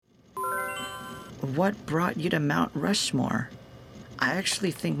What brought you to Mount Rushmore? I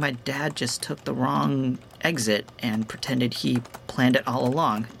actually think my dad just took the wrong exit and pretended he planned it all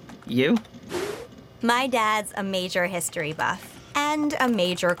along. You? My dad's a major history buff and a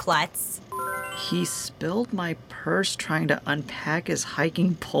major klutz. He spilled my purse trying to unpack his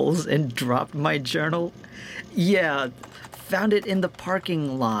hiking poles and dropped my journal. Yeah, found it in the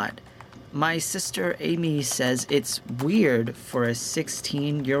parking lot. My sister Amy says it's weird for a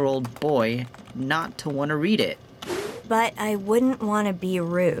 16-year-old boy not to want to read it. But I wouldn't want to be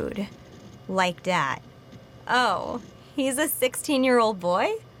rude. Like Dad. Oh, he's a 16-year-old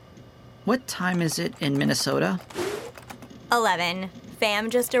boy? What time is it in Minnesota? 11. Fam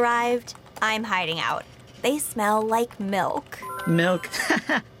just arrived. I'm hiding out. They smell like milk. Milk?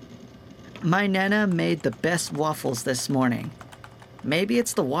 My Nana made the best waffles this morning. Maybe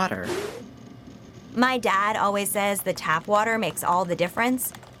it's the water. My dad always says the tap water makes all the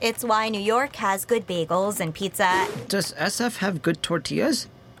difference. It's why New York has good bagels and pizza. Does SF have good tortillas?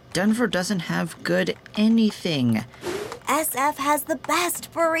 Denver doesn't have good anything. SF has the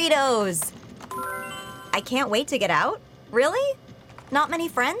best burritos. I can't wait to get out. Really? Not many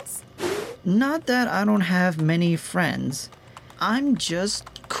friends? Not that I don't have many friends. I'm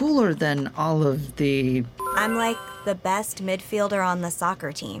just cooler than all of the... I'm like the best midfielder on the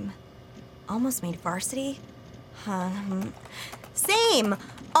soccer team. Almost made varsity? Same.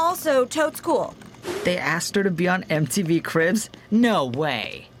 Also, totes cool. They asked her to be on MTV Cribs? No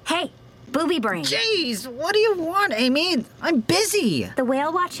way. Hey, booby brain. Jeez, what do you want, Amy? I'm busy. The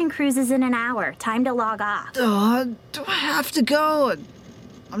whale watching cruise is in an hour. Time to log off. Do I have to go?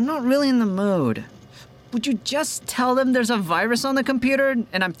 I'm not really in the mood. Would you just tell them there's a virus on the computer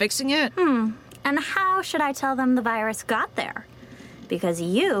and I'm fixing it? And how should I tell them the virus got there? Because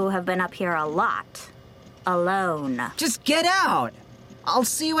you have been up here a lot. Alone. Just get out. I'll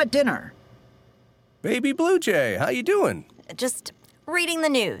see you at dinner. Baby Blue Jay, how you doing? Just reading the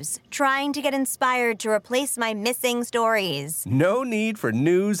news, trying to get inspired to replace my missing stories. No need for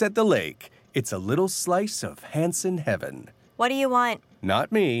news at the lake. It's a little slice of Hanson heaven. What do you want?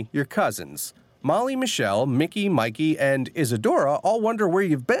 Not me, your cousins. Molly, Michelle, Mickey, Mikey, and Isadora all wonder where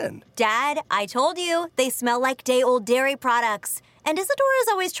you've been. Dad, I told you, they smell like day-old dairy products. And Isadora's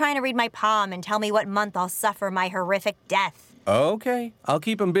always trying to read my palm and tell me what month I'll suffer my horrific death. Okay, I'll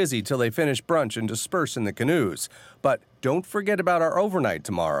keep them busy till they finish brunch and disperse in the canoes. But don't forget about our overnight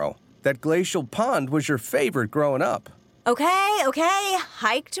tomorrow. That glacial pond was your favorite growing up. Okay.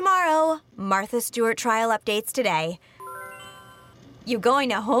 Hike tomorrow. Martha Stewart trial updates today. You going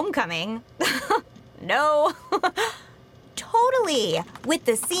to homecoming? No. Totally. With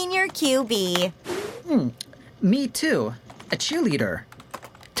the senior QB. Me too. A cheerleader.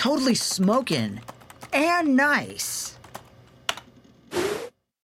 Totally smoking. And nice.